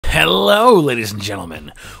Hello, ladies and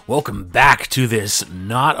gentlemen. Welcome back to this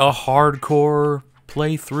not a hardcore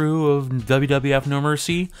playthrough of WWF No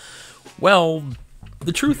Mercy. Well,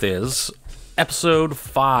 the truth is, episode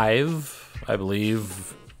 5, I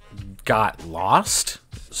believe, got lost.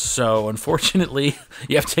 So, unfortunately,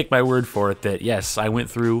 you have to take my word for it that, yes, I went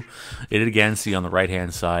through it again. See on the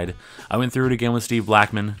right-hand side. I went through it again with Steve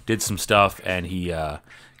Blackman, did some stuff, and he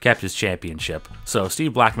kept his championship. So,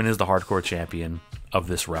 Steve Blackman is the hardcore champion of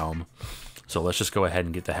this realm. So let's just go ahead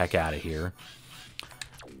and get the heck out of here.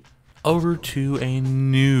 Over to a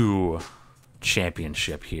new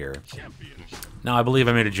championship here. Now, I believe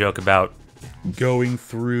I made a joke about going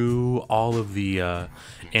through all of the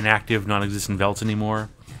inactive, non-existent belts anymore.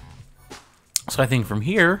 So I think from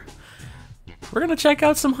here, we're going to check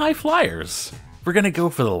out some high flyers. We're going to go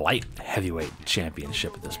for the light heavyweight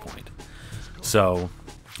championship at this point. So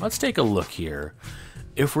let's take a look here.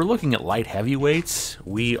 If we're looking at light heavyweights,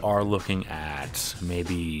 we are looking at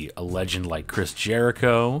maybe a legend like Chris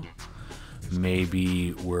Jericho.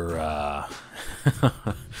 Maybe we're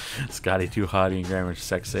Scotty Too Hotty and Grammar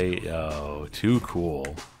Sexy. Oh, too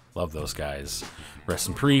cool. Love those guys. Rest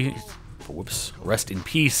in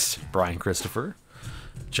peace, Brian Christopher,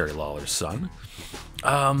 Jerry Lawler's son.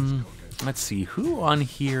 Let's see, who on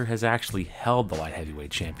here has actually held the light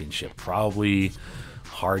heavyweight championship? Probably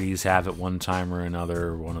Hardys have at one time or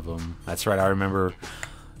another, one of them. That's right, I remember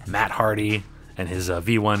Matt Hardy and his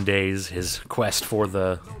V1 days, his quest for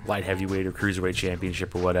the light heavyweight or cruiserweight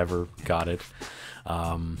championship or whatever, got it.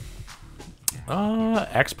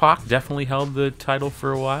 X-Pac definitely held the title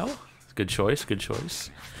for a while. Good choice, good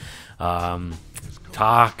choice. Taka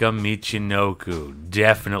Michinoku,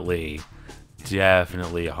 definitely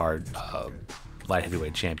a hard light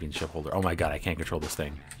heavyweight championship holder. Oh my god, I can't control this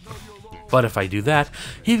thing. But if I do that,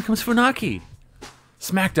 he becomes Funaki,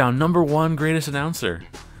 SmackDown #1 greatest announcer,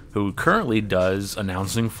 who currently does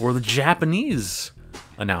announcing for the Japanese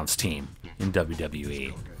announce team in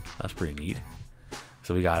WWE. That's pretty neat.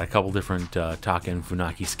 So we got a couple different Taka and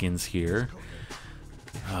Funaki skins here.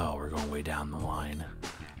 Oh, we're going way down the line.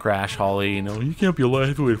 Crash Holly, you can't be a light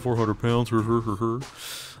heavyweight 400 pounds.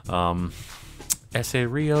 S.A.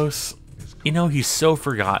 Rios. He's so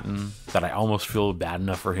forgotten that I almost feel bad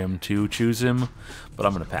enough for him to choose him, but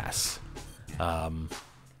I'm going to pass.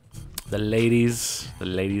 The ladies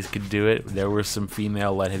could do it. There were some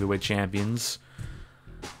female light heavyweight champions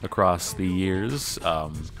across the years.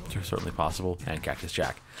 They're certainly possible. And Cactus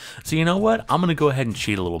Jack. So you know what? I'm going to go ahead and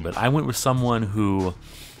cheat a little bit. I went with someone who,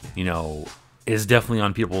 is definitely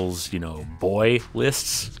on people's, boy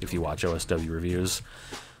lists, if you watch OSW reviews.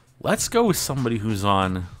 Let's go with somebody who's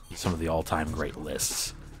on some of the all-time great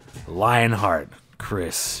lists. Lionheart,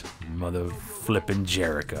 Chris, mother flippin'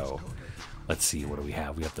 Jericho. Let's see, what do we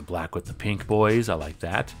have? We have the black with the pink boys. I like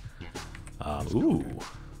that. Ooh,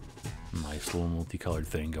 nice little multicolored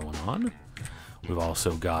thing going on. We've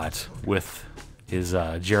also got with his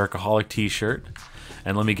Jerichoholic t-shirt.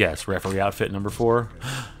 And let me guess, referee outfit #4.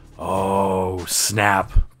 Oh,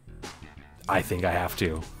 snap. I think I have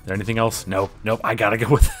to. Is there anything else? Nope. I gotta go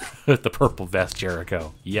with the purple vest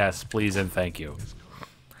Jericho. Yes, please and thank you.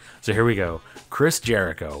 So here we go. Chris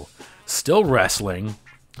Jericho, still wrestling,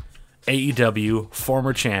 AEW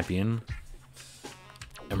former champion,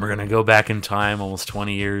 and we're gonna go back in time almost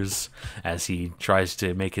 20 years as he tries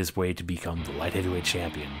to make his way to become the light heavyweight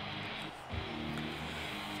champion.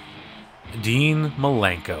 Dean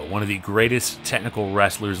Malenko, one of the greatest technical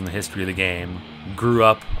wrestlers in the history of the game, grew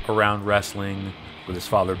up around wrestling with his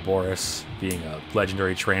father Boris being a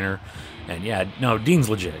legendary trainer. And yeah, no, Dean's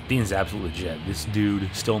legit. Dean's absolutely legit. This dude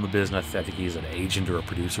still in the business. I think he's an agent or a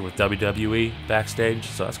producer with WWE backstage,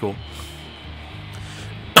 so that's cool.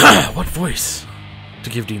 What voice to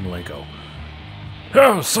give Dean Malenko?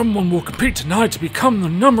 Oh, someone will compete tonight to become the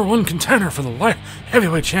 #1 contender for the light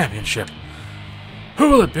heavyweight championship. Who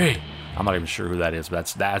will it be? I'm not even sure who that is,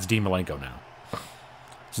 but that's Dean Malenko now.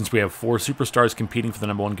 Since we have 4 superstars competing for the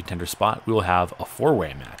 #1 contender spot, we will have a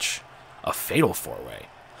 4-way match. A fatal 4-way.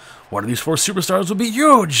 One of these 4 superstars will be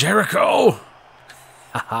you, Jericho!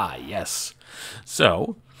 Haha, yes.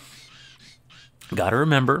 So, gotta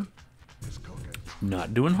remember,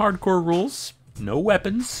 not doing hardcore rules, no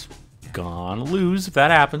weapons, gonna lose if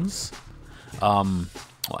that happens. Well,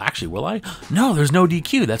 actually, will I? No, there's no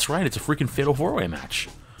DQ, that's right, it's a freaking fatal 4-way match.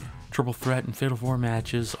 Triple threat and fatal 4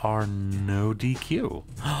 matches are no DQ.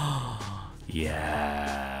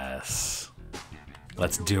 Yes.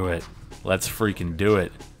 Let's do it. Let's freaking do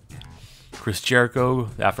it. Chris Jericho,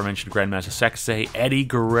 the aforementioned Grandmaster Sexay, Eddie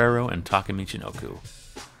Guerrero, and Taka Michinoku.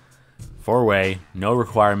 4-way, no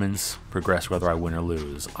requirements, progress whether I win or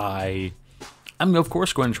lose. I I'm, of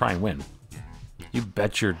course, going to try and win. You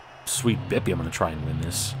bet your sweet bippy I'm going to try and win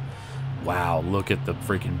this. Wow, look at the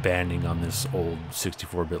freaking banding on this old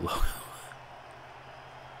 64-bit logo.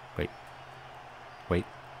 Wait. Wait.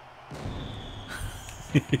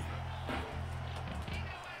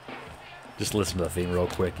 Just listen to the theme real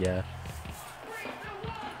quick, yeah.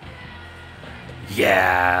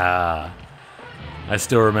 Yeah! I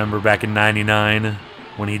still remember back in '99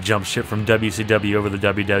 when he jumped ship from WCW over the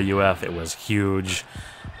WWF. It was huge.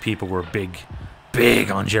 People were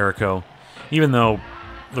big on Jericho. Even though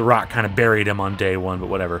The Rock kind of buried him on day one, but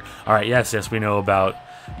whatever. Alright, yes, we know about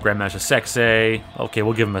Grandmaster Sexay. Okay,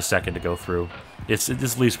 we'll give him a second to go through. It's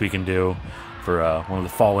the least we can do for one of the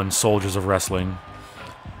fallen soldiers of wrestling.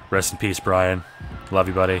 Rest in peace, Brian. Love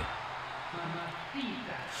you, buddy.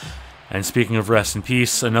 And speaking of rest in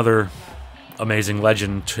peace, another amazing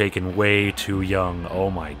legend taken way too young.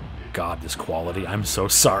 Oh my god, this quality. I'm so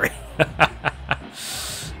sorry.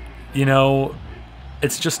 You know,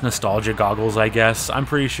 it's just nostalgia goggles, I guess. I'm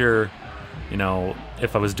pretty sure, you know,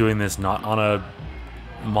 if I was doing this not on a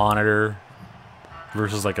monitor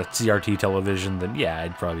versus like a CRT television, then yeah,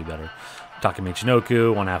 I'd probably be better. Taka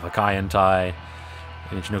Michinoku, 1/2 Akai Entai,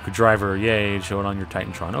 Michinoku Driver, yay, show it on your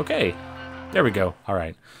Titantron. Okay, there we go.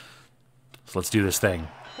 Alright. So let's do this thing.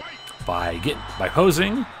 By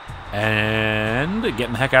posing and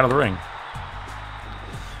getting the heck out of the ring.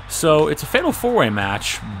 So it's a fatal 4-way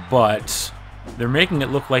match, but they're making it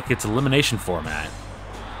look like it's elimination format.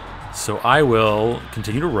 So I will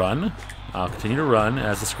continue to run. I'll continue to run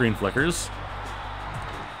as the screen flickers.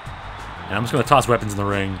 And I'm just going to toss weapons in the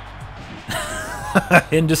ring.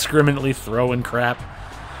 Indiscriminately throwing crap.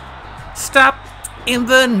 Stop in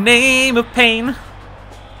the name of pain.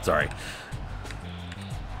 Sorry.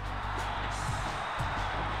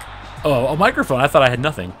 Oh, a microphone. I thought I had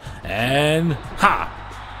nothing. And ha!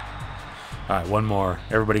 Alright, one more.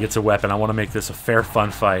 Everybody gets a weapon. I want to make this a fair, fun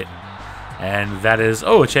fight. And that is...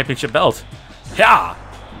 oh, a championship belt. Yeah!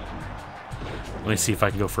 Let me see if I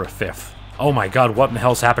can go for a 5th. Oh my god, what in the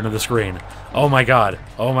hell's happened to the screen? Oh my god.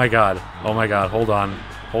 Oh my god. Oh my god. Hold on.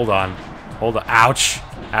 Hold on. Hold on. Ouch.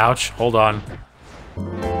 Ouch. Hold on.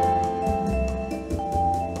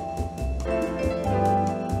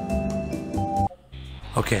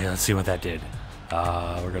 Okay, let's see what that did.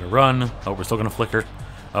 We're gonna run. Oh, we're still gonna flicker.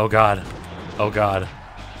 Oh god. Oh god.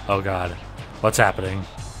 Oh god. What's happening?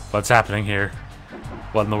 What's happening here?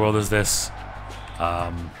 What in the world is this?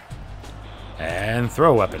 And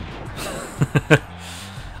throw a weapon.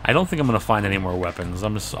 I don't think I'm gonna find any more weapons.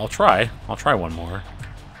 I'll try. I'll try one more.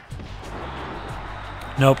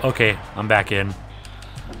 Nope, okay, I'm back in.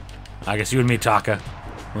 I guess you and me, Taka.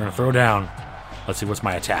 We're gonna throw down. Let's see, what's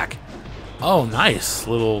my attack? Oh, nice.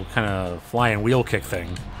 Little kind of flying wheel kick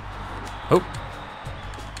thing. Oh.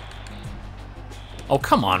 Oh,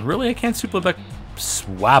 come on. Really? I can't suplex...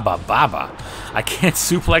 swabba baba. I can't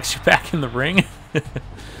suplex you back in the ring?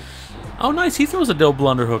 Oh, nice. He throws a double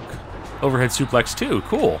underhook overhead suplex, too.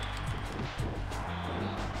 Cool.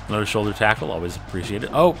 Another shoulder tackle. Always appreciate it.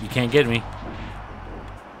 Oh, you can't get me.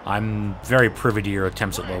 I'm very privy to your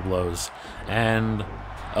attempts at low blows. And...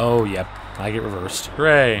 oh, yep. I get reversed.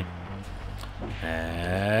 Hooray.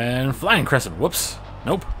 And flying crescent. Whoops.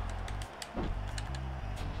 Nope.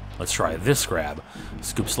 Let's try this grab.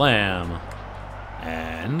 Scoop slam.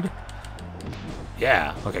 And...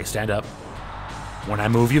 yeah. Okay, stand up. When I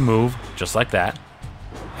move, you move. Just like that.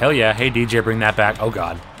 Hell yeah. Hey, DJ, bring that back. Oh,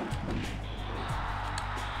 God.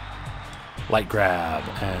 Light grab.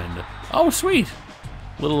 And... oh, sweet.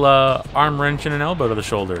 Little arm wrench and an elbow to the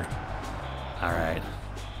shoulder. Alright.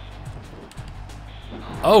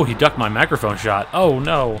 Oh, he ducked my microphone shot. Oh,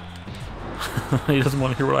 no. He doesn't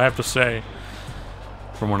want to hear what I have to say.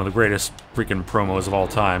 From one of the greatest freaking promos of all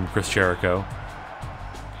time, Chris Jericho.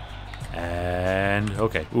 And,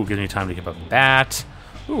 okay. Ooh, gives me time to get up and bat.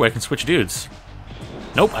 Ooh, I can switch dudes.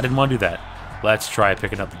 Nope, I didn't want to do that. Let's try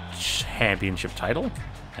picking up the championship title.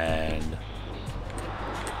 And...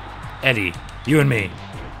 Eddie, you and me.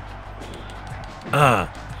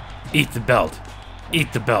 Eat the belt.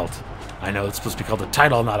 Eat the belt. I know it's supposed to be called a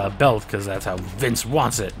title, not a belt, because that's how Vince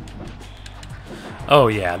wants it. Oh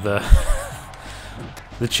yeah,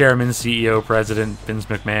 the chairman, CEO, president, Vince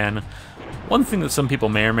McMahon. One thing that some people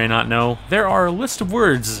may or may not know, there are a list of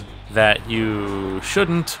words that you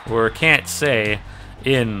shouldn't or can't say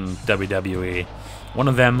in WWE. One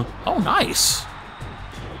of them, oh nice.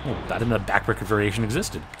 Oh, I didn't know backbreaker variation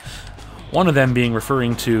existed. One of them being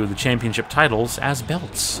referring to the championship titles as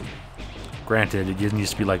belts. Granted, it didn't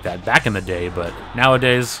used to be like that back in the day, but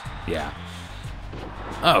nowadays, yeah.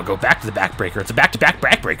 Oh, go back to the backbreaker. It's a back-to-back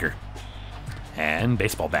backbreaker. And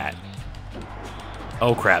baseball bat.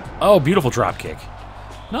 Oh, crap. Oh, beautiful drop kick.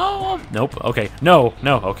 No. Nope. Okay. No.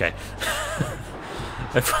 No. Okay.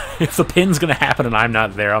 If the pin's going to happen and I'm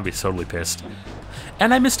not there, I'll be totally pissed.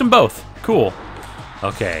 And I missed them both. Cool.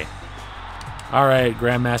 Okay. All right,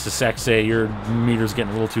 Grandmaster Sexay, your meter's getting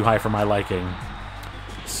a little too high for my liking.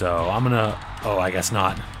 So I'm going to... Oh, I guess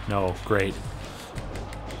not. No. Great.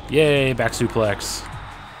 Yay. Back suplex.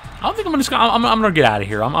 I don't think I'm just gonna... I'm gonna get out of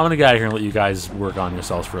here. I'm gonna get out of here and let you guys work on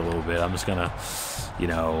yourselves for a little bit. I'm just gonna, you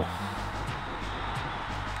know...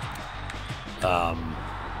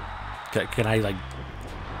 Can I, like...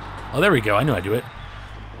 Oh, there we go. I knew I'd do it.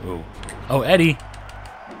 Ooh. Oh, Eddie.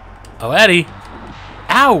 Oh, Eddie.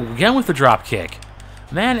 Ow! Again with the drop kick.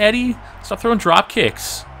 Man, Eddie, stop throwing drop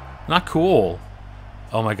kicks. Not cool.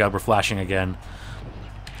 Oh my god, we're flashing again.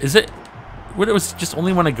 Is it... What, it was just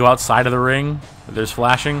only when I go outside of the ring that there's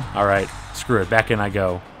flashing? Alright, screw it. Back in I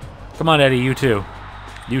go. Come on, Eddie, you too.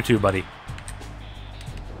 You too, buddy.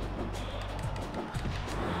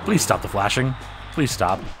 Please stop the flashing. Please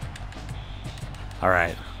stop.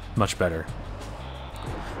 Alright, much better.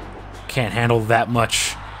 Can't handle that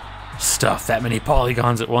much stuff, that many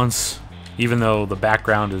polygons at once. Even though the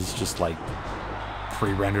background is just like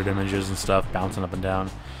pre-rendered images and stuff bouncing up and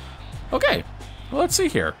down. Okay, well, let's see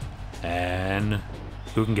here. And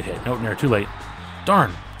who can get hit? Nope, no, too late.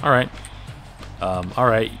 Darn. Alright.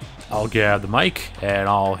 Alright. I'll grab the mic and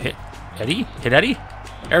I'll hit Eddie. Hit Eddie.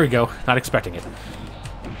 There we go. Not expecting it.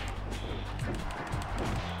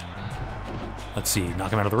 Let's see.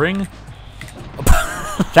 Knock him out of the ring.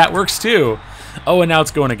 That works too. Oh, and now it's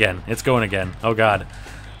going again. It's going again. Oh, God.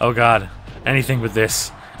 Oh, God. Anything but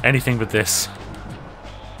this. Anything but this.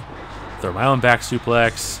 Throw my own back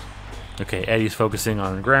suplex. Okay, Eddie's focusing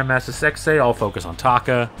on Grandmaster Sexay. I'll focus on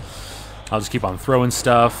Taka. I'll just keep on throwing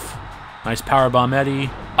stuff. Nice powerbomb, Eddie.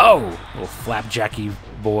 Oh! Little flapjacky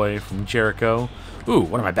boy from Jericho. Ooh,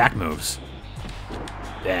 one of my back moves.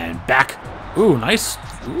 And back. Ooh, nice.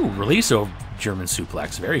 Ooh, release of German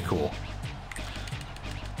suplex. Very cool.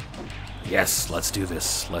 Yes, let's do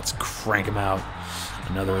this. Let's crank him out.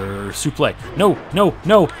 Another suplex. No, no,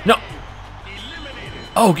 no, no.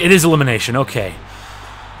 Oh, it is elimination. Okay.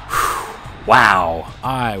 Wow,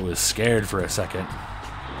 I was scared for a second.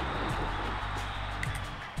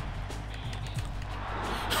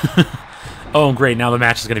 Oh, great, now the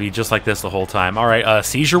match is going to be just like this the whole time. Alright,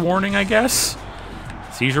 seizure warning, I guess?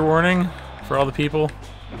 Seizure warning for all the people?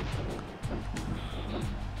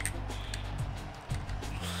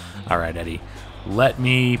 Alright, Eddie. Let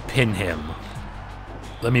me pin him.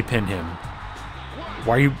 Let me pin him.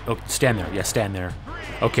 Why are you... Oh, stand there. Yeah, stand there.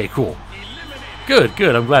 Okay, cool. Good,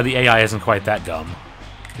 good. I'm glad the AI isn't quite that dumb.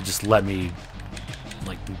 It just let me,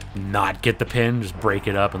 like, not get the pin, just break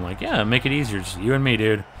it up and, like, yeah, make it easier. Just you and me,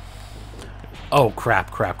 dude. Oh, crap,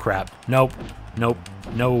 crap, crap. Nope, nope,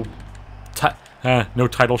 no, no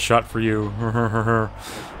title shot for you.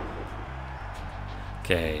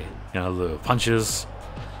 Okay, the punches.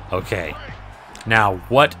 Okay. Now,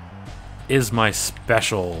 what is my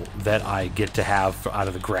special that I get to have out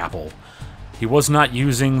of the grapple? He was not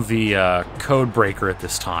using the code breaker at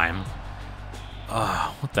this time.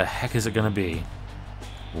 What the heck is it going to be?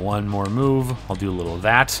 One more move. I'll do a little of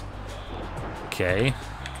that. Okay.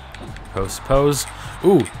 Pose.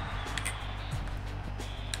 Ooh.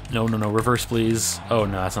 No, no, no. Reverse, please. Oh,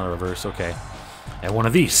 no, that's not a reverse. Okay. And one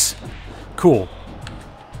of these. Cool.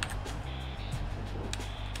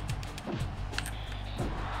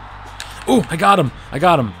 Ooh, I got him. I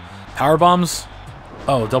got him. Power bombs.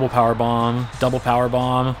 Oh, double power bomb. Double power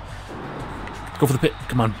bomb. Go for the pit.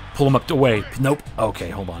 Come on. Pull him up away. Nope. Okay,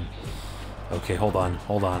 hold on. Okay, hold on.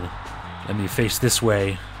 Hold on. Let me face this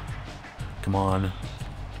way. Come on.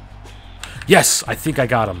 Yes! I think I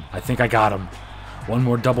got him. I think I got him. One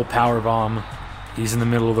more double power bomb. He's in the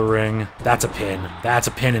middle of the ring. That's a pin. That's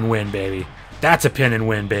a pin and win, baby. That's a pin and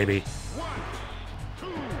win, baby.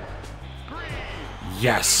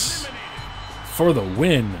 Yes! For the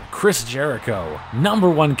win, Chris Jericho,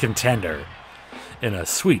 #1 contender in a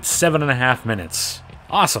sweet 7.5 minutes.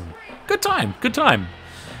 Awesome. Good time. Good time.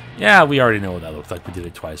 Yeah, we already know what that looked like. We did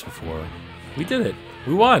it twice before. We did it.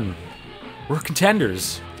 We won. We're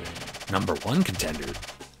contenders. #1 contender.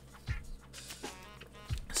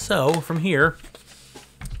 So, from here,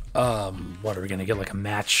 what are we going to get? Like a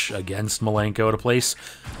match against Malenko to place?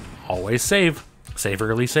 Always save. Save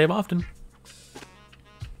early, save often.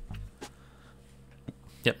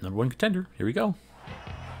 Yep, #1 contender. Here we go.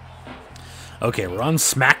 Okay, we're on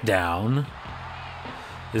SmackDown.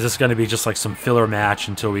 Is this going to be just like some filler match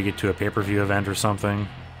until we get to a pay-per-view event or something?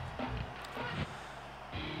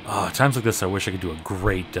 Oh, times like this, I wish I could do a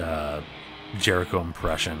great Jericho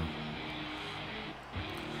impression.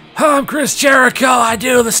 I'm Chris Jericho. I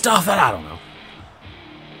do the stuff that I don't know.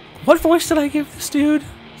 What voice did I give this dude?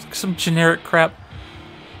 Some generic crap.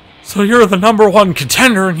 So you're the #1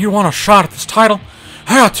 contender and you want a shot at this title?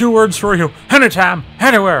 I got 2 words for you. Anytime,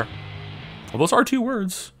 anywhere. Well, those are 2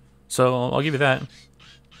 words. So I'll give you that.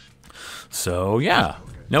 So yeah.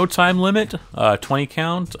 No time limit. 20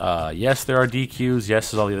 count. Yes, there are DQs.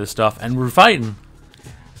 Yes, there's all the other stuff. And we're fighting.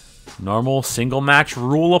 Normal single match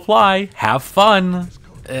rule apply. Have fun.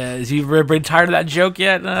 Is you everybody tired of that joke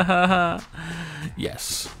yet?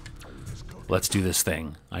 Yes. Let's do this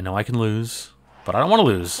thing. I know I can lose, but I don't want to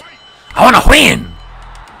lose. I want to win!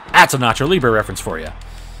 That's a Nacho Libre reference for you.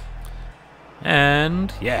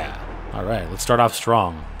 And, yeah. Alright, let's start off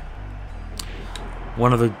strong.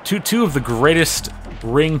 One of the two of the greatest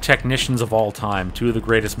ring technicians of all time. 2 of the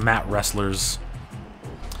greatest mat wrestlers.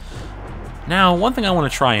 Now, one thing I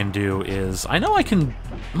want to try and do is, I know I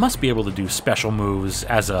must be able to do special moves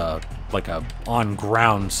as like a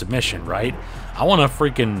on-ground submission, right? I want to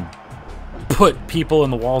freaking put people in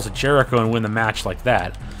the walls of Jericho and win the match like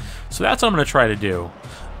that. So that's what I'm going to try to do.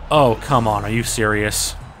 Oh, come on, are you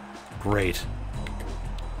serious? Great.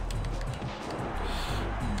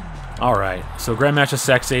 Alright, so Grandmaster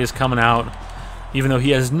Sexay is coming out, even though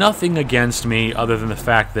he has nothing against me other than the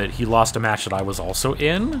fact that he lost a match that I was also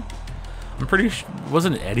in. I'm pretty sure,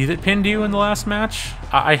 wasn't it Eddie that pinned you in the last match?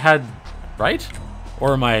 I had, right?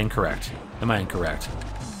 Or am I incorrect? Am I incorrect?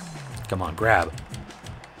 Come on, grab.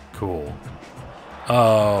 Cool.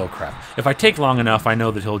 Oh, crap. If I take long enough, I know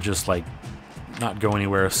that he'll just, like, not go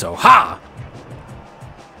anywhere, so, ha!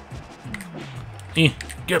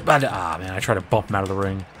 Get back to, man, I try to bump him out of the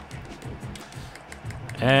ring.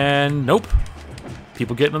 And, nope.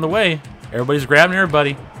 People getting in the way. Everybody's grabbing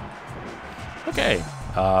everybody. Okay.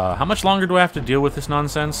 How much longer do I have to deal with this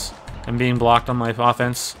nonsense? And being blocked on my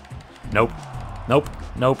offense? Nope. Nope.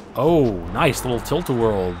 Nope. Oh, nice little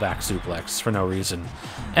tilt-a-whirl back suplex for no reason.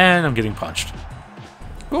 And I'm getting punched.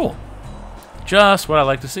 Cool. Just what I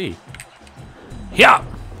like to see. Yeah!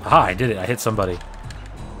 Aha, I did it. I hit somebody.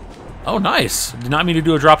 Oh, nice. Did not mean to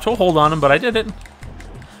do a drop toe hold on him, but I did it.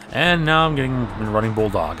 And now I'm getting running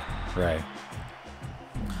bulldog. Right.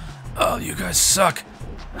 Oh, you guys suck.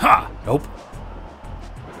 Ha! Nope.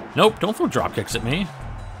 Nope, don't throw drop kicks at me.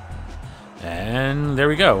 And there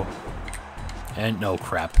we go. And no,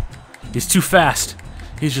 crap. He's too fast.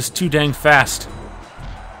 He's just too dang fast.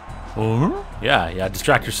 Yeah,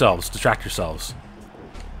 distract yourselves. Distract yourselves.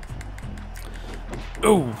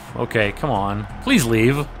 Ooh, okay, come on. Please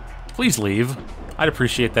leave. Please leave. I'd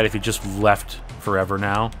appreciate that if you just left forever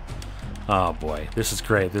now. Oh boy, this is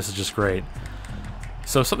great. This is just great.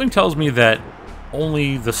 So something tells me that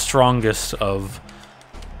only the strongest of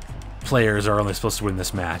players are only supposed to win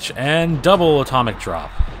this match. And double atomic drop.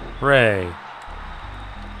 Hooray.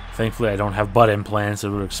 Thankfully I don't have butt implants, it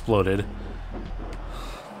would have exploded.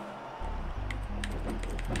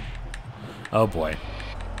 Oh boy.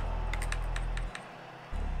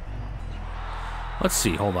 Let's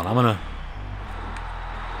see, hold on, I'm gonna...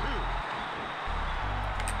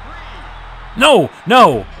 No!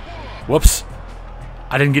 No! Whoops.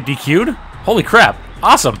 I didn't get DQ'd? Holy crap.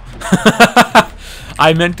 Awesome.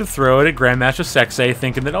 I meant to throw it at Grandmaster Sexay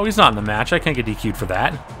thinking that, oh, he's not in the match. I can't get DQ'd for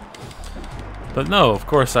that. But no, of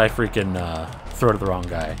course I freaking throw it at the wrong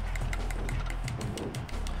guy.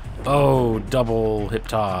 Oh, double hip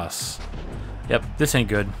toss. Yep, this ain't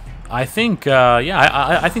good. I think,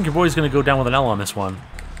 yeah, I think your boy's going to go down with an L on this one.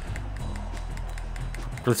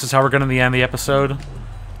 This is how we're going to end the episode.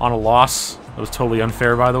 On a loss. That was totally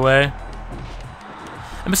unfair, by the way.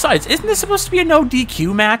 And besides, isn't this supposed to be a no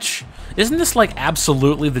DQ match? Isn't this, like,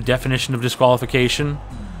 absolutely the definition of disqualification?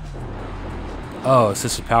 Oh, it's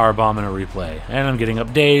just a powerbomb and a replay. And I'm getting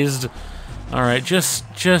up dazed. Alright, just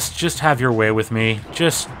have your way with me.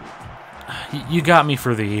 Just... You got me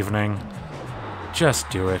for the evening. Just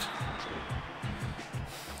do it.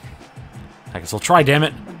 I guess I'll try, damn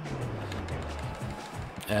it.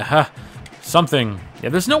 Something. Yeah,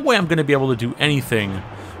 there's no way I'm going to be able to do anything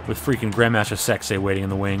with freaking Grandmaster Sexay waiting in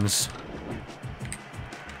the wings.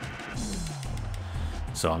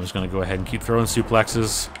 So I'm just going to go ahead and keep throwing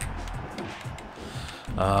suplexes.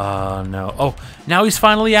 No. Oh, now he's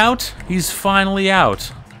finally out? He's finally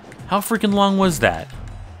out. How freaking long was that?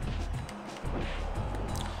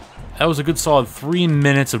 That was a good solid 3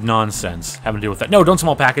 minutes of nonsense having to deal with that. No, don't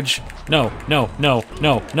small package. No, no, no,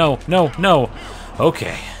 no, no, no, no.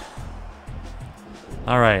 Okay.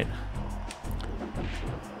 Alright.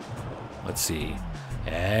 Let's see.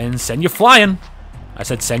 And send you flying. I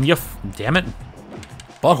said send you... Damn it.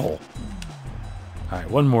 Butthole. Alright,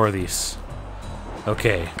 one more of these.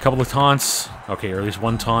 Okay, a couple of taunts. Okay, or at least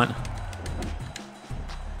one taunt.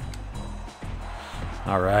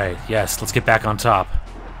 Alright, yes, let's get back on top.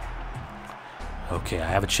 Okay, I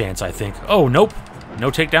have a chance, I think. Oh, nope.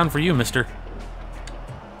 No takedown for you, mister.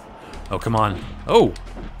 Oh, come on. Oh!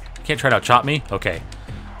 Can't try to out-chop me? Okay.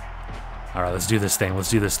 Alright, let's do this thing. Let's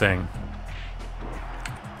do this thing.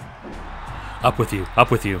 Up with you.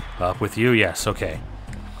 Up with you. Up with you. Yes, okay.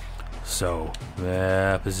 So,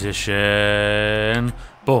 position.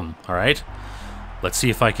 Boom. Alright. Let's see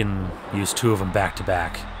if I can use two of them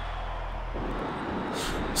back-to-back.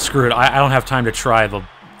 Screw it. I don't have time to try the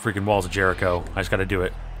freaking Walls of Jericho. I just gotta do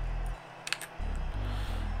it.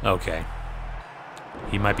 Okay.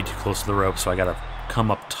 He might be too close to the rope, so I gotta come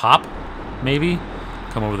up top, maybe?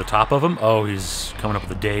 Come over the top of him. Oh, he's coming up with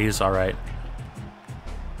the daze. Alright.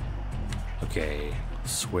 Okay.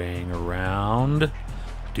 Swing around.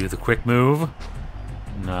 Do the quick move.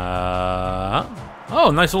 Oh,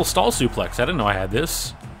 nice little stall suplex. I didn't know I had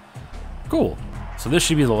this. Cool. So this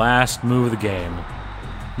should be the last move of the game.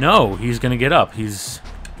 No, he's gonna get up. He's...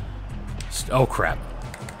 Oh, crap.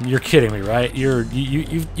 You're kidding me, right?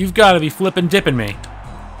 You've got to be flipping dipping me.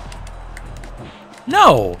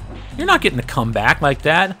 No! You're not getting to come back like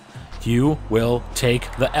that. You will take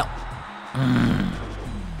the L.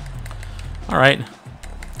 Alright.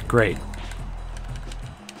 Great.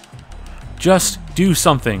 Just do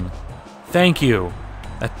something. Thank you.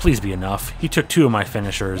 That please be enough. He took two of my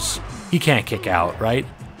finishers. He can't kick out, right?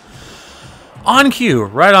 On cue.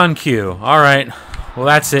 Right on cue. Alright. Well,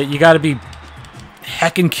 that's it. You gotta be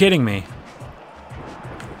heckin' kidding me.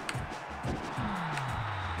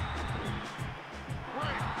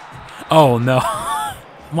 Oh, no.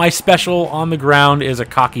 My special on the ground is a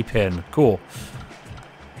cocky pin. Cool.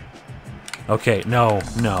 Okay, no,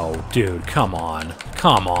 no. Dude, come on.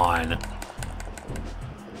 Come on.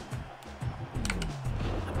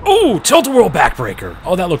 Ooh, tilt-a-whirl backbreaker.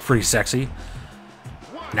 Oh, that looked pretty sexy.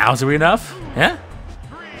 Now is it enough? Yeah?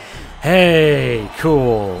 Hey,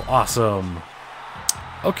 cool. Awesome.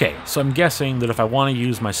 Okay, so I'm guessing that if I want to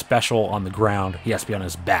use my special on the ground, he has to be on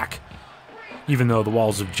his back. Even though the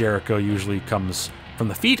Walls of Jericho usually comes from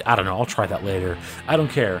the feet. I don't know. I'll try that later. I don't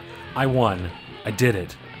care. I won. I did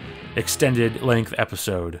it. Extended length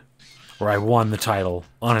episode where I won the title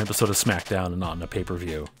on an episode of SmackDown and not in a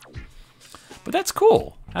pay-per-view. But that's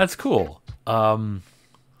cool. That's cool.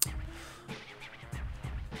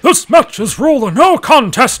 This match is ruled a no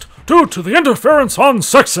contest due to the interference on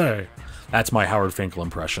Sexay. That's my Howard Finkel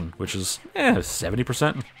impression, which is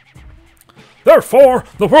 70%. Therefore,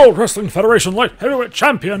 the World Wrestling Federation Light Heavyweight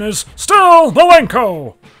Champion is still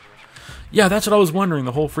Malenko. Yeah, that's what I was wondering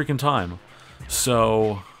the whole freaking time.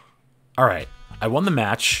 So, alright. I won the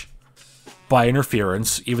match by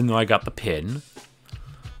interference, even though I got the pin.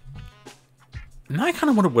 Now I kind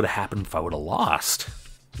of wonder what would have happened if I would have lost.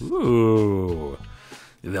 Ooh.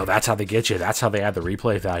 You know, that's how they get you. That's how they add the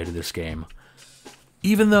replay value to this game.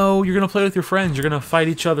 Even though you're going to play with your friends, you're going to fight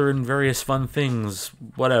each other in various fun things,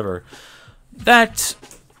 whatever. That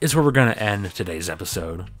is where we're going to end today's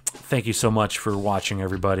episode. Thank you so much for watching,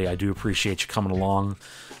 everybody. I do appreciate you coming along.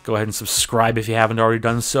 Go ahead and subscribe if you haven't already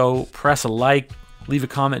done so. Press a like, leave a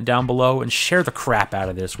comment down below, and share the crap out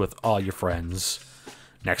of this with all your friends.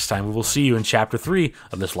 Next time, we will see you in Chapter 3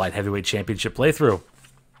 of this Light Heavyweight Championship playthrough.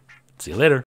 See you later.